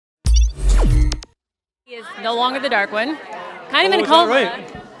He is no longer the Dark One. Kind of in is that coma.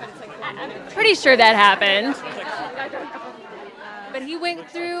 right? I'm pretty sure that happened. But he went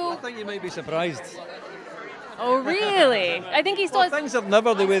through. I think you might be surprised. Oh, really? I think he still has. Things are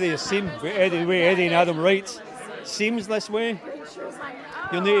never the way they seem. The way Eddie and Adam write seems this way.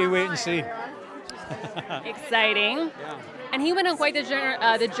 You'll need to wait and see. Exciting. Yeah. And he went on quite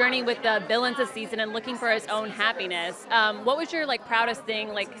the journey with the villains this season and looking for his own happiness. What was your proudest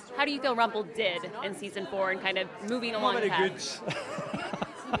thing? How do you feel Rumpel did in season 4 and kind of moving along Not the very path?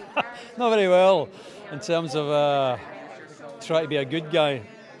 good. Not very well in terms of trying to be a good guy.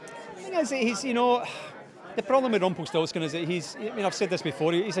 The thing is, he's the problem with Rumpelstiltskin is that I've said this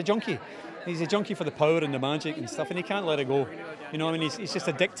before. He's a junkie. He's a junkie for the power and the magic and stuff, and he can't let it go. He's just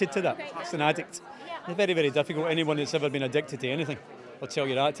addicted to that. He's an addict. It's very, very difficult. Anyone that's ever been addicted to anything will tell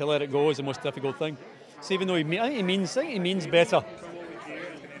you that. To let it go is the most difficult thing. So even though I think he means better,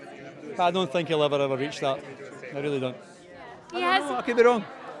 but I don't think he'll ever reach that. I really don't. I could be wrong.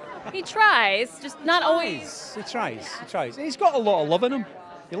 He tries, just not always. He tries. He's got a lot of love in him.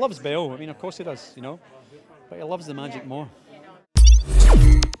 He loves Belle. Of course he does, but he loves the magic more.